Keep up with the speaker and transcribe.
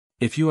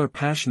If you are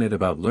passionate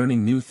about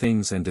learning new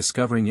things and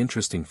discovering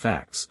interesting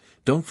facts,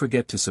 don't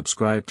forget to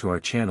subscribe to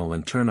our channel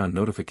and turn on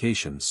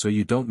notifications so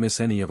you don't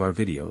miss any of our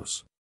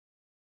videos.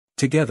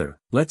 Together,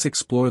 let's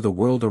explore the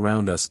world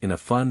around us in a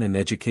fun and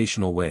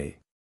educational way.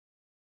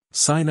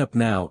 Sign up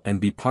now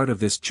and be part of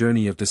this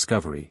journey of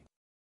discovery.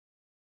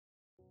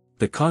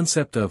 The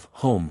concept of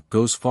home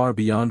goes far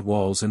beyond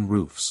walls and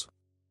roofs.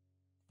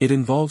 It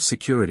involves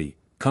security,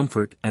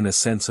 comfort, and a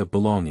sense of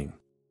belonging.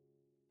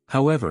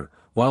 However,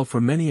 while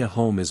for many a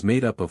home is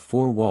made up of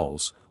four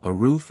walls, a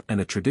roof and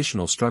a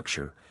traditional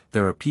structure,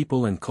 there are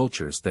people and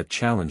cultures that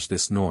challenge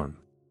this norm.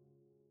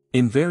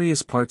 In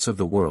various parts of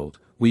the world,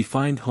 we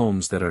find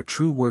homes that are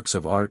true works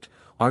of art,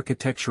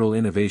 architectural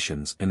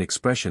innovations and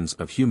expressions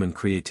of human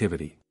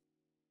creativity.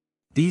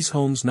 These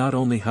homes not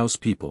only house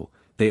people,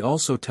 they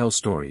also tell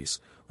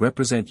stories,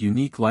 represent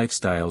unique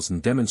lifestyles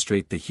and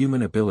demonstrate the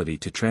human ability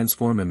to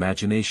transform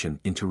imagination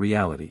into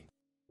reality.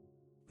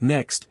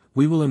 Next,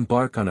 we will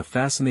embark on a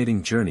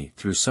fascinating journey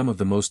through some of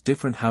the most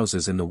different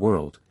houses in the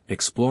world,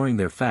 exploring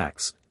their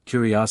facts,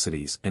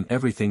 curiosities and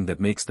everything that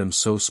makes them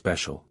so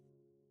special.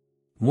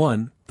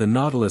 1. The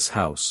Nautilus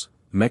House,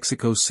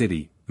 Mexico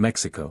City,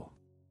 Mexico.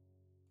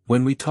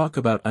 When we talk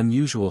about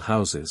unusual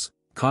houses,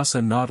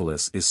 Casa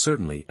Nautilus is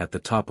certainly at the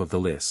top of the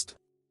list.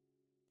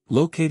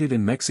 Located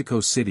in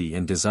Mexico City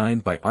and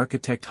designed by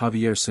architect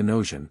Javier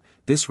Senojan,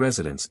 this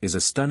residence is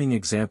a stunning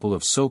example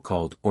of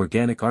so-called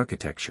organic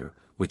architecture,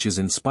 which is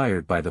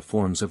inspired by the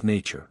forms of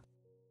nature.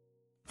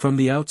 From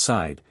the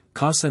outside,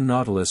 Casa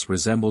Nautilus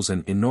resembles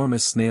an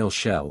enormous snail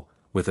shell,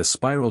 with a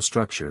spiral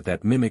structure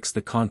that mimics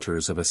the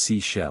contours of a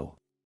sea shell.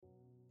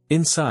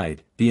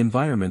 Inside, the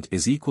environment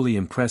is equally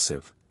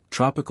impressive.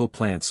 Tropical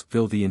plants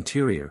fill the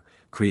interior,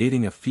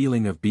 creating a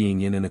feeling of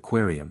being in an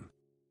aquarium.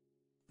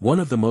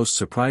 One of the most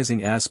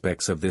surprising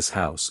aspects of this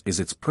house is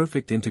its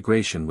perfect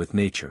integration with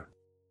nature.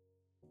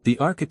 The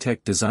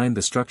architect designed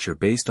the structure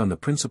based on the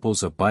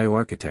principles of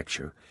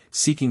bioarchitecture,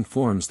 seeking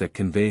forms that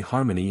convey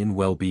harmony and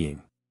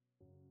well-being.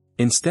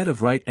 Instead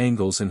of right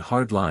angles and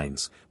hard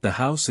lines, the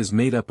house is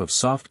made up of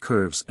soft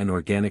curves and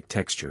organic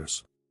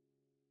textures.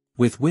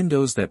 With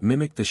windows that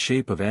mimic the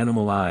shape of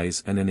animal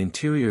eyes and an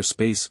interior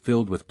space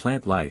filled with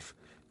plant life,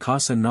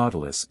 Casa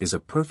Nautilus is a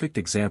perfect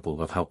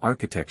example of how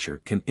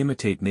architecture can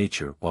imitate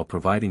nature while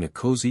providing a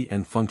cozy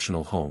and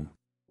functional home.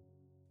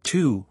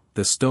 2.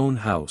 The Stone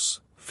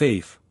House,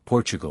 Faf,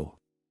 Portugal.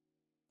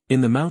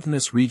 In the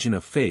mountainous region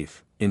of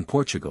Faf, in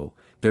Portugal,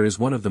 there is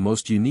one of the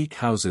most unique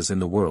houses in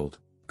the world,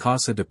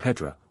 Casa de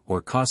Pedra,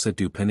 or Casa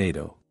do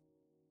Penedo.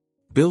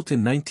 Built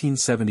in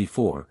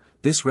 1974,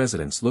 this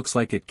residence looks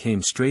like it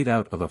came straight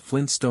out of a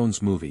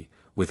Flintstones movie,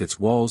 with its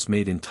walls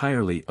made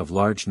entirely of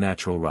large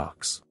natural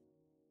rocks.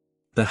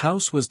 The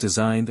house was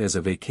designed as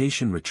a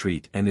vacation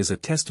retreat and is a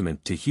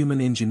testament to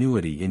human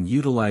ingenuity in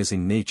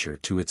utilizing nature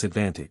to its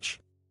advantage.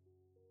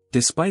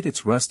 Despite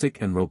its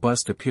rustic and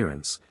robust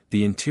appearance,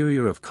 the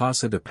interior of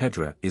Casa de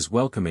Pedra is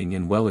welcoming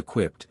and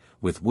well-equipped,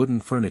 with wooden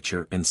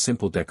furniture and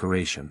simple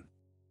decoration.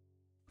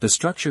 The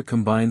structure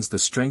combines the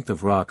strength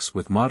of rocks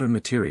with modern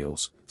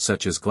materials,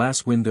 such as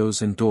glass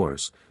windows and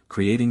doors,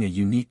 creating a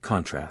unique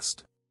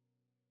contrast.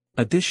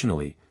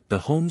 Additionally, the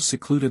home's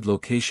secluded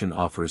location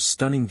offers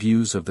stunning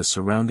views of the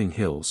surrounding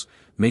hills,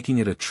 making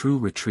it a true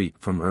retreat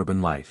from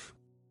urban life.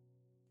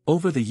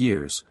 Over the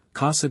years,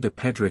 Casa de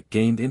Pedra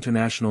gained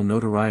international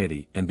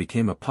notoriety and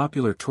became a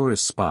popular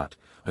tourist spot,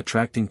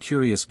 attracting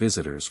curious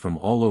visitors from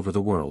all over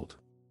the world.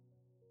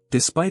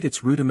 Despite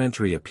its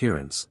rudimentary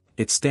appearance,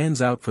 it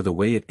stands out for the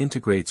way it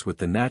integrates with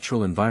the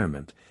natural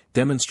environment,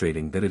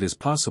 demonstrating that it is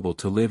possible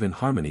to live in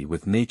harmony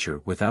with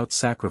nature without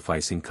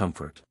sacrificing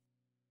comfort.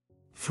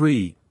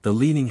 3. The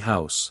Leaning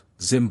House,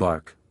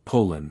 Zimbark,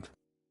 Poland.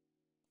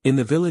 In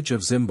the village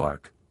of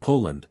Zimbark,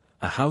 Poland,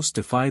 a house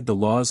defied the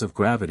laws of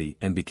gravity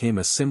and became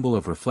a symbol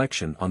of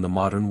reflection on the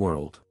modern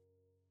world.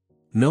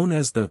 Known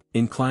as the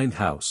inclined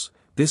house,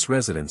 this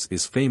residence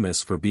is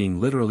famous for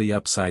being literally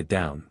upside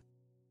down.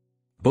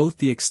 Both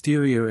the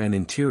exterior and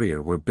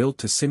interior were built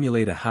to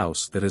simulate a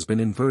house that has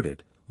been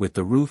inverted, with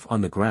the roof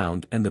on the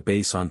ground and the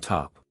base on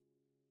top.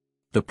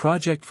 The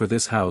project for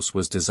this house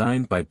was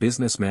designed by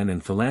businessman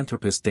and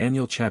philanthropist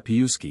Daniel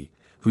Chapiewski,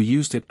 who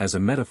used it as a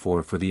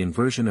metaphor for the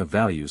inversion of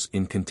values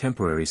in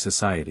contemporary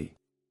society.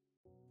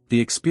 The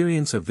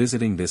experience of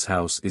visiting this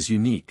house is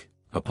unique.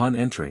 Upon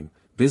entering,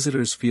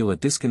 visitors feel a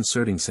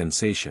disconcerting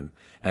sensation,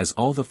 as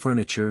all the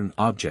furniture and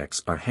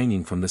objects are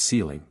hanging from the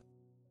ceiling.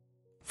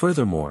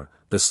 Furthermore,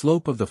 the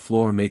slope of the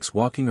floor makes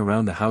walking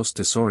around the house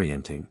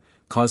disorienting,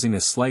 causing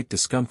a slight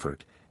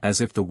discomfort,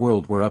 as if the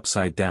world were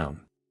upside down.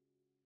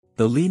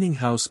 The Leaning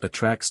House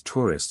attracts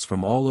tourists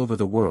from all over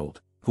the world,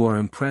 who are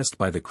impressed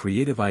by the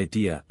creative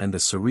idea and the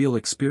surreal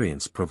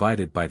experience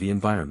provided by the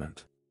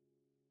environment.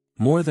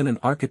 More than an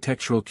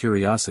architectural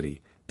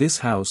curiosity, this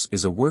house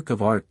is a work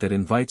of art that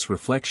invites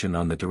reflection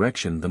on the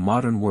direction the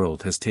modern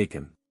world has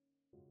taken.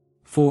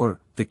 4.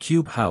 The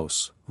Cube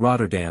House,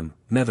 Rotterdam,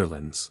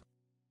 Netherlands.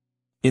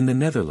 In the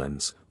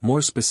Netherlands,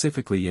 more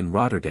specifically in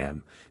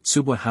Rotterdam,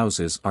 Subwa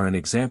houses are an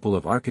example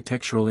of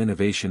architectural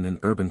innovation and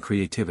urban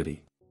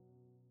creativity.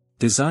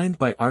 Designed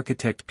by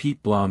architect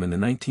Pete Blom in the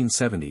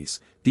 1970s,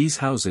 these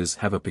houses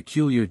have a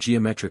peculiar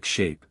geometric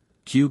shape,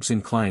 cubes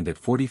inclined at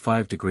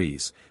 45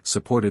 degrees,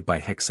 supported by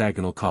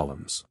hexagonal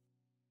columns.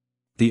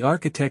 The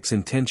architect's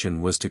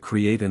intention was to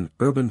create an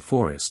urban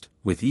forest,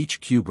 with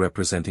each cube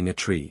representing a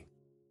tree.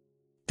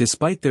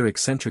 Despite their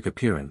eccentric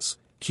appearance,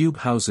 cube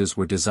houses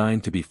were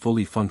designed to be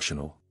fully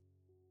functional.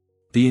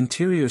 The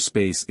interior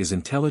space is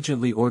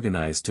intelligently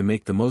organized to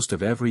make the most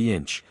of every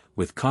inch,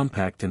 with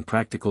compact and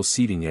practical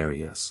seating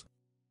areas.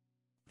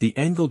 The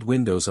angled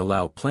windows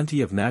allow plenty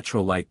of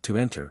natural light to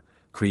enter,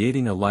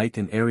 creating a light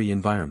and airy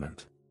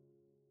environment.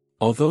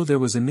 Although there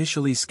was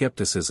initially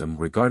skepticism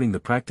regarding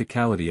the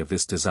practicality of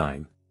this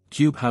design,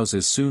 cube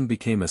houses soon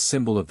became a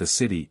symbol of the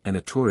city and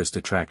a tourist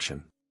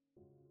attraction.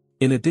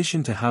 In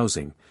addition to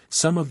housing,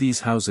 some of these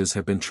houses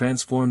have been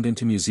transformed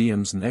into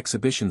museums and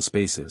exhibition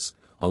spaces,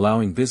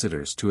 allowing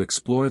visitors to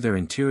explore their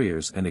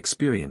interiors and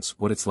experience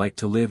what it's like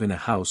to live in a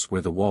house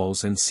where the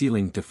walls and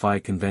ceiling defy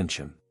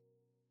convention.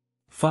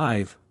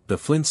 5. The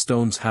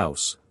Flintstones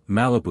House,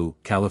 Malibu,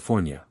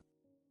 California.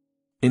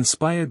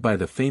 Inspired by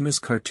the famous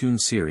cartoon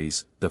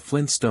series, The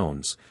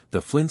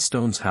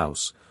Flintstones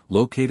House,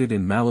 located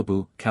in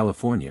Malibu,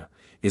 California,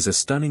 is a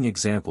stunning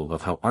example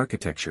of how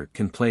architecture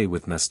can play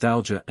with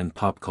nostalgia and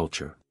pop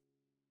culture.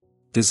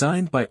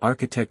 Designed by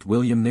architect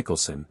William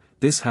Nicholson,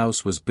 this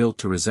house was built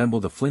to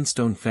resemble the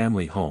Flintstone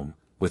family home,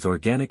 with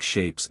organic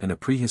shapes and a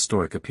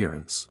prehistoric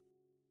appearance.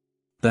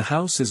 The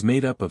house is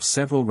made up of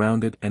several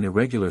rounded and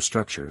irregular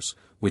structures,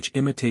 which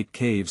imitate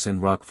caves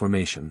and rock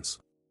formations.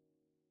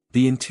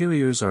 The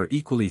interiors are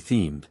equally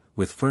themed,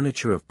 with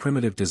furniture of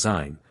primitive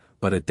design,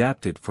 but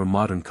adapted for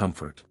modern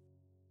comfort.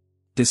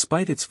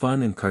 Despite its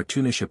fun and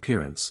cartoonish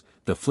appearance,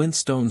 the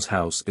Flintstones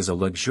house is a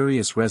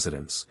luxurious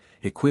residence,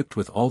 equipped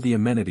with all the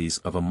amenities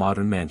of a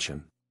modern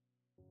mansion.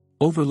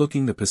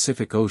 Overlooking the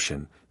Pacific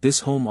Ocean,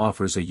 this home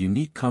offers a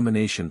unique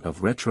combination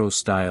of retro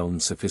style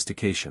and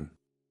sophistication.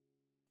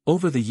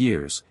 Over the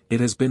years, it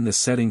has been the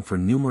setting for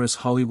numerous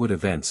Hollywood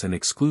events and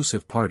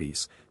exclusive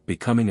parties,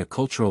 becoming a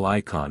cultural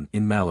icon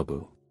in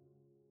Malibu.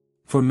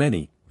 For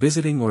many,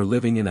 visiting or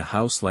living in a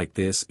house like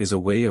this is a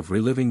way of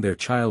reliving their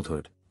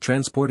childhood,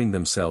 transporting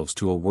themselves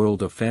to a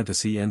world of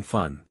fantasy and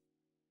fun.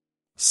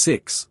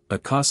 6. A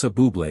Casa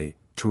Boublé,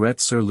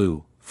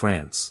 Tourette-sur-Loup,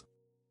 France.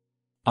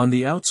 On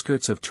the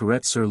outskirts of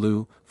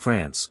Tourette-sur-Loup,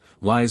 France,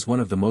 lies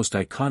one of the most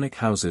iconic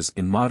houses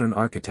in modern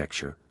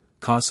architecture,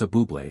 Casa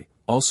Boublé,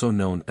 also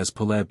known as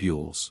Palais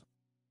Bulles.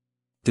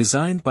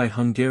 Designed by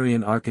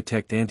Hungarian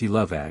architect Antti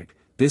Lovag,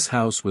 this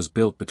house was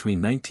built between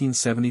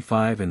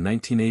 1975 and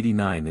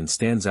 1989 and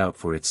stands out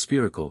for its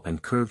spherical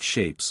and curved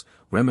shapes,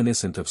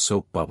 reminiscent of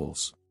soap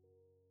bubbles.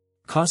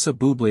 Casa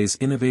Boublé's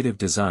innovative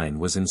design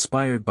was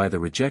inspired by the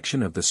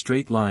rejection of the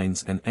straight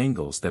lines and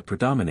angles that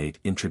predominate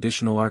in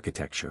traditional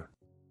architecture.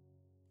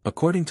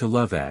 According to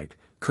Lovag,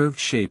 curved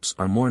shapes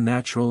are more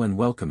natural and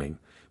welcoming,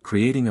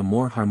 creating a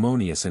more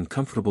harmonious and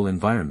comfortable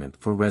environment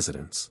for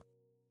residents.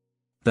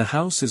 The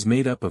house is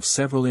made up of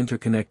several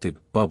interconnected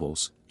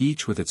bubbles,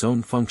 each with its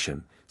own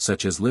function,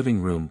 such as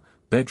living room,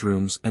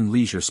 bedrooms and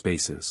leisure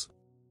spaces.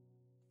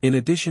 In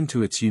addition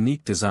to its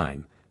unique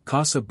design,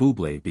 Casa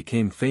Boublé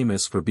became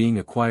famous for being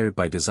acquired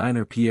by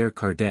designer Pierre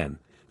Cardin,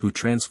 who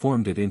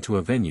transformed it into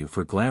a venue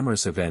for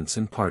glamorous events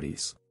and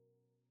parties.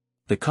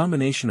 The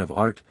combination of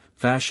art,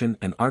 fashion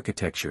and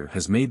architecture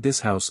has made this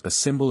house a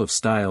symbol of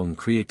style and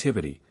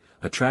creativity,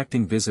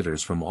 attracting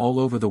visitors from all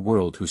over the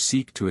world who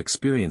seek to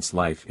experience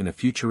life in a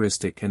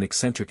futuristic and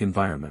eccentric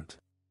environment.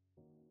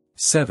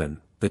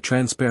 7. The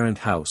Transparent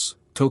House,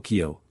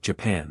 Tokyo,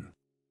 Japan.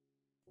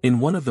 In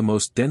one of the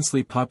most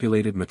densely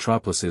populated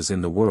metropolises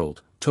in the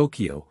world,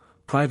 Tokyo,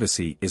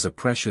 privacy is a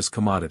precious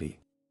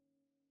commodity.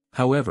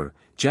 However,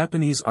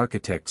 Japanese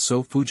architect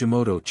So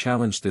Fujimoto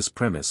challenged this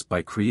premise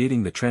by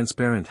creating the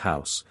Transparent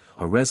House,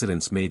 a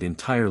residence made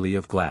entirely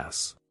of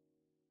glass.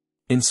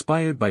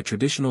 Inspired by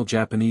traditional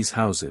Japanese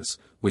houses,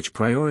 which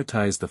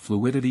prioritize the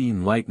fluidity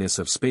and lightness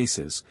of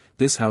spaces,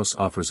 this house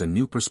offers a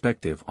new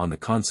perspective on the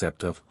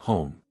concept of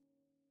home.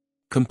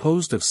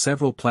 Composed of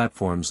several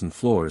platforms and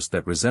floors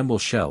that resemble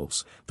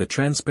shelves, the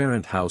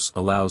transparent house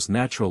allows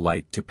natural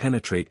light to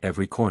penetrate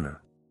every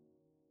corner.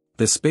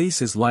 The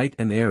space is light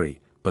and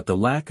airy, but the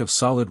lack of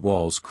solid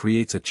walls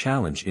creates a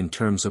challenge in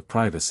terms of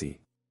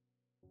privacy.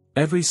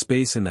 Every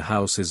space in the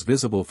house is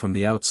visible from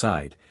the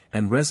outside,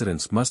 and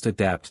residents must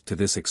adapt to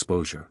this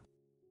exposure.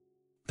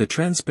 The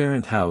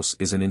transparent house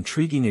is an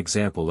intriguing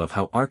example of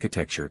how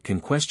architecture can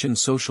question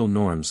social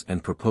norms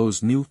and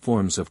propose new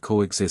forms of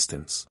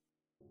coexistence.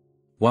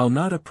 While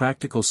not a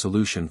practical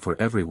solution for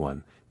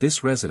everyone,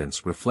 this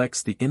residence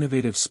reflects the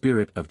innovative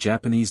spirit of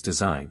Japanese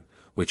design,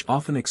 which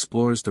often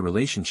explores the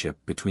relationship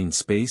between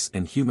space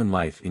and human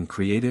life in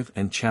creative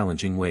and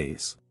challenging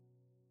ways.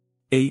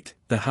 8.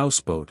 The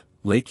Houseboat,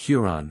 Lake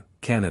Huron,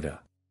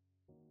 Canada.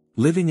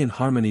 Living in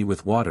harmony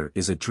with water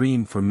is a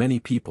dream for many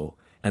people,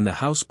 and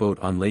the houseboat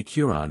on Lake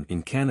Huron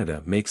in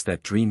Canada makes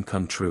that dream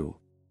come true.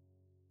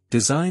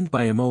 Designed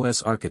by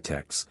MOS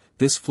architects,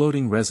 this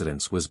floating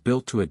residence was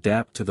built to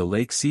adapt to the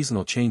lake's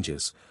seasonal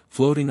changes,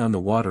 floating on the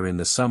water in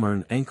the summer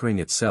and anchoring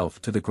itself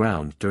to the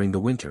ground during the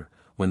winter,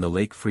 when the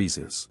lake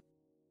freezes.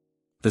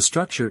 The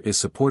structure is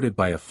supported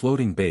by a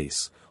floating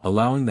base,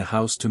 allowing the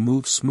house to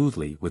move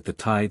smoothly with the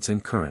tides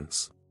and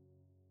currents.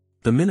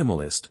 The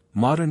minimalist,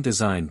 modern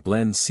design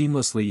blends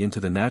seamlessly into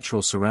the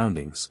natural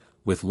surroundings,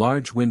 with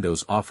large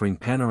windows offering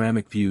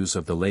panoramic views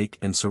of the lake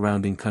and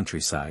surrounding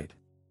countryside.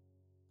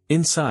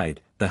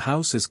 Inside, the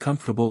house is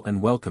comfortable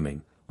and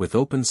welcoming, with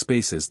open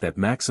spaces that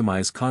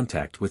maximize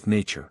contact with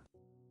nature.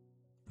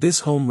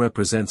 This home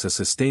represents a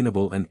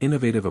sustainable and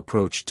innovative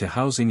approach to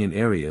housing in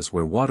areas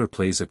where water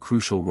plays a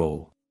crucial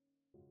role.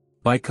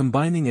 By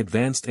combining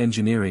advanced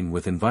engineering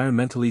with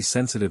environmentally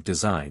sensitive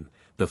design,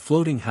 the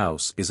floating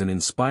house is an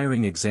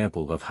inspiring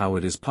example of how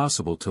it is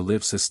possible to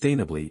live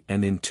sustainably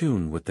and in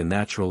tune with the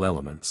natural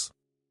elements.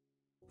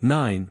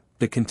 9.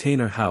 The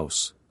Container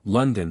House,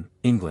 London,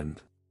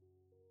 England.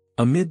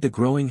 Amid the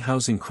growing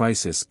housing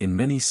crisis in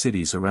many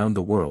cities around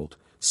the world,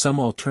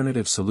 some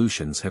alternative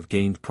solutions have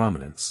gained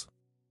prominence.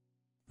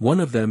 One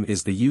of them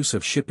is the use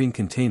of shipping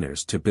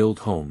containers to build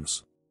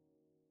homes.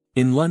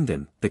 In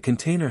London, the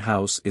container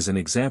house is an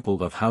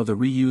example of how the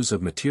reuse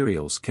of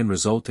materials can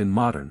result in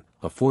modern,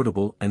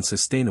 affordable and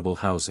sustainable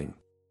housing.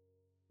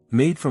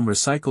 Made from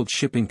recycled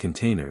shipping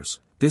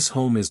containers, this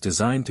home is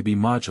designed to be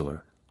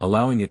modular,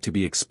 allowing it to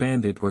be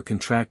expanded or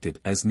contracted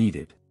as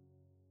needed.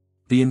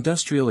 The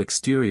industrial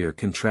exterior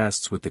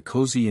contrasts with the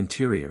cozy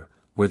interior,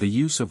 where the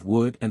use of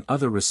wood and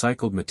other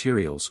recycled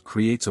materials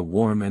creates a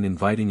warm and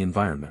inviting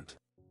environment.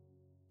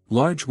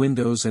 Large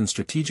windows and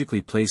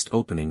strategically placed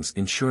openings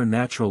ensure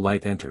natural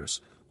light enters,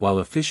 while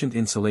efficient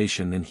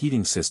insulation and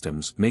heating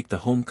systems make the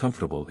home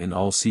comfortable in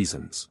all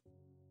seasons.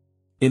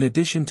 In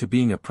addition to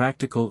being a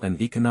practical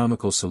and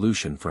economical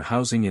solution for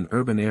housing in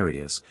urban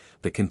areas,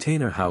 the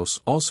container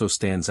house also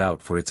stands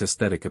out for its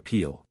aesthetic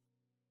appeal.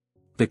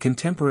 The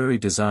contemporary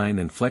design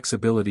and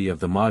flexibility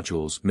of the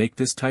modules make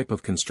this type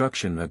of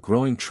construction a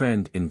growing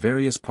trend in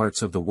various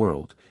parts of the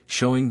world,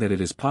 showing that it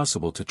is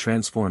possible to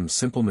transform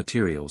simple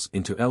materials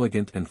into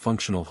elegant and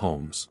functional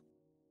homes.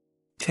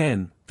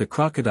 10. The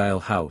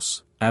Crocodile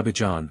House,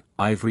 Abidjan,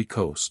 Ivory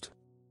Coast.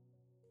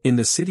 In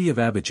the city of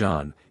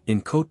Abidjan,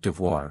 in Côte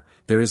d'Ivoire,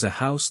 there is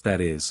a house that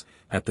is,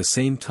 at the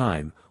same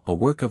time, a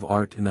work of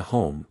art and a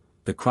home,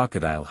 the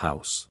Crocodile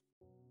House.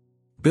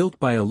 Built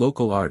by a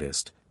local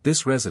artist,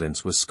 this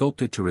residence was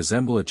sculpted to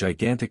resemble a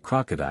gigantic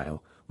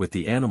crocodile, with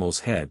the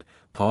animal's head,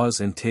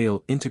 paws and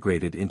tail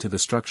integrated into the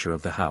structure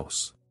of the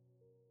house.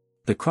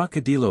 The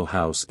Crocodilo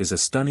House is a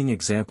stunning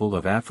example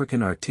of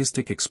African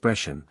artistic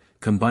expression,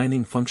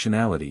 combining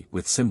functionality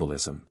with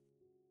symbolism.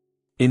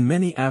 In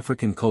many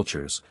African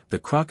cultures, the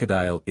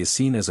crocodile is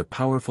seen as a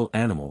powerful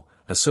animal,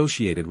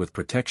 associated with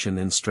protection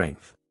and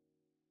strength.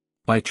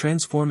 By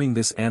transforming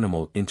this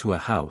animal into a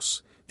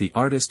house, the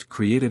artist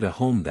created a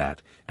home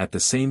that, at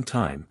the same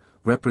time,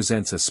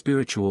 represents a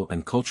spiritual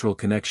and cultural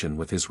connection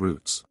with his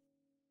roots.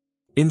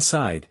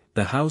 Inside,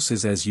 the house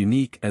is as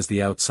unique as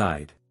the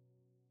outside.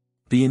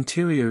 The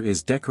interior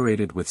is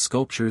decorated with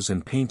sculptures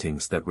and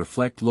paintings that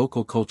reflect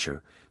local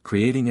culture,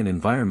 creating an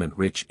environment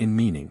rich in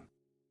meaning.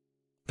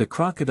 The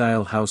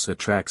Crocodile House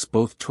attracts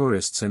both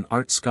tourists and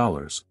art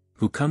scholars,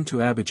 who come to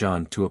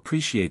Abidjan to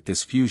appreciate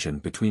this fusion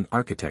between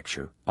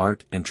architecture,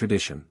 art and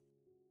tradition.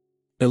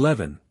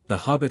 11. The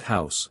Hobbit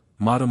House,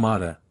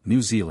 Matamata,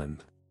 New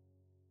Zealand.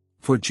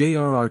 For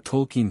J.R.R.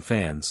 Tolkien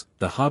fans,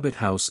 the Hobbit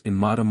House in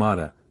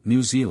Matamata,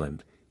 New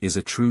Zealand, is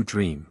a true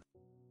dream.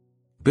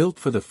 Built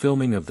for the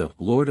filming of the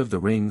Lord of the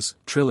Rings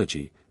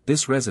trilogy,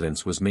 this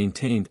residence was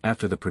maintained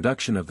after the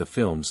production of the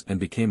films and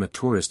became a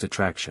tourist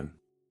attraction.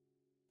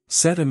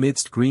 Set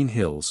amidst green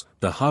hills,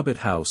 the Hobbit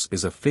House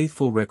is a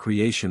faithful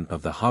recreation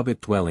of the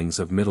Hobbit dwellings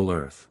of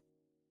Middle-earth.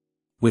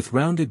 With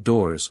rounded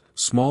doors,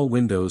 small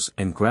windows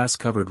and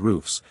grass-covered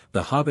roofs,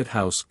 the Hobbit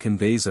House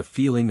conveys a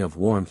feeling of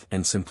warmth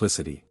and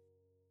simplicity.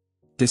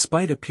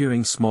 Despite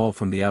appearing small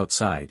from the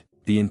outside,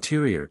 the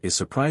interior is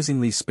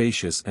surprisingly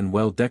spacious and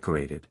well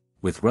decorated,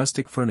 with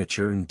rustic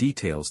furniture and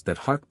details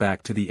that hark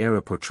back to the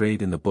era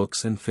portrayed in the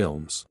books and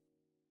films.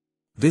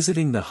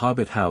 Visiting the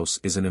Hobbit House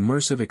is an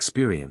immersive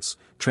experience,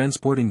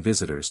 transporting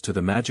visitors to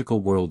the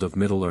magical world of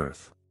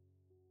Middle-earth.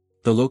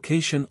 The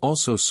location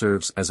also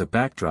serves as a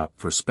backdrop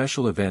for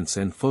special events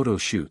and photo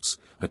shoots,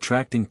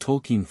 attracting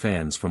Tolkien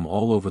fans from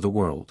all over the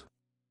world.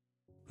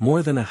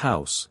 More than a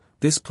house,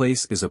 this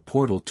place is a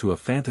portal to a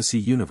fantasy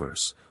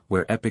universe,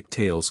 where epic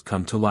tales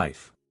come to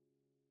life.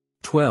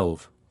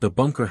 12. The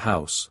Bunker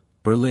House,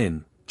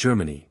 Berlin,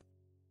 Germany.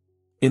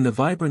 In the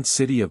vibrant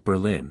city of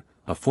Berlin,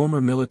 a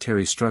former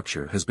military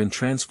structure has been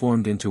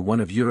transformed into one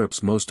of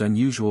Europe's most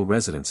unusual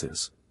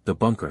residences, the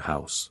Bunker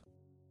House.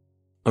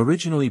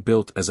 Originally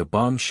built as a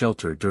bomb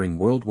shelter during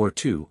World War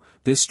II,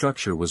 this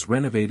structure was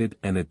renovated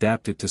and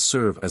adapted to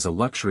serve as a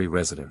luxury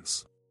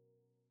residence.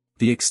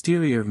 The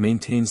exterior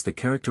maintains the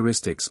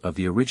characteristics of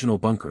the original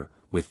bunker,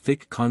 with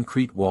thick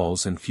concrete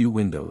walls and few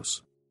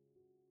windows.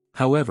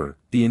 However,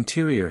 the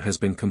interior has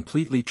been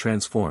completely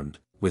transformed,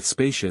 with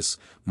spacious,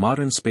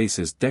 modern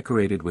spaces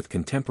decorated with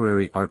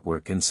contemporary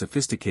artwork and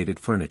sophisticated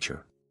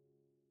furniture.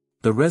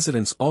 The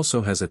residence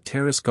also has a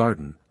terrace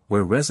garden,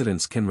 where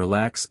residents can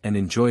relax and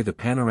enjoy the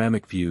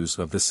panoramic views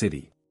of the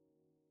city.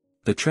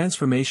 The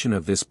transformation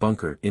of this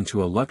bunker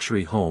into a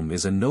luxury home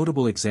is a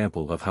notable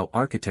example of how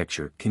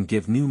architecture can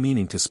give new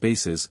meaning to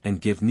spaces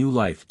and give new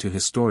life to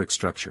historic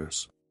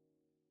structures.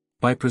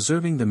 By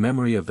preserving the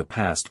memory of the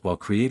past while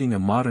creating a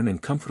modern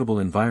and comfortable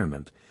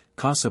environment,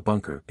 Casa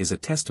Bunker is a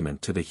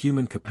testament to the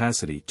human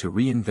capacity to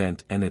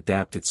reinvent and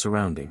adapt its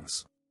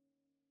surroundings.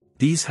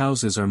 These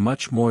houses are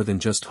much more than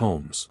just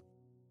homes.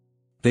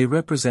 They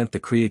represent the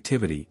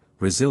creativity,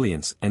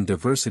 resilience, and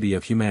diversity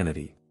of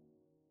humanity.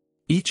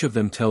 Each of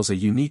them tells a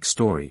unique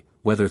story,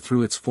 whether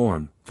through its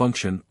form,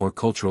 function, or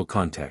cultural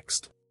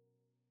context.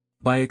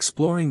 By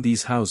exploring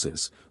these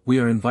houses, we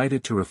are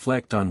invited to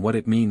reflect on what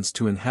it means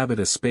to inhabit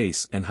a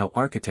space and how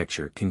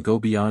architecture can go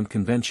beyond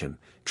convention,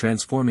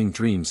 transforming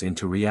dreams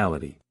into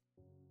reality.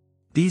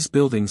 These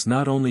buildings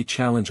not only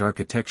challenge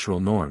architectural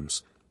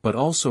norms, but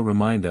also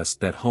remind us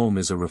that home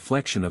is a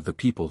reflection of the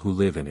people who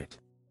live in it.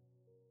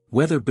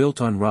 Whether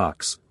built on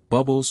rocks,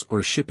 bubbles,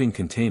 or shipping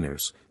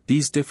containers,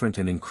 these different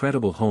and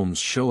incredible homes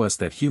show us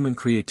that human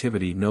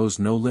creativity knows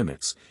no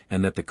limits,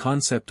 and that the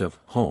concept of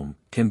home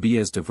can be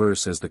as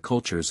diverse as the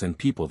cultures and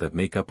people that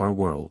make up our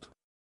world.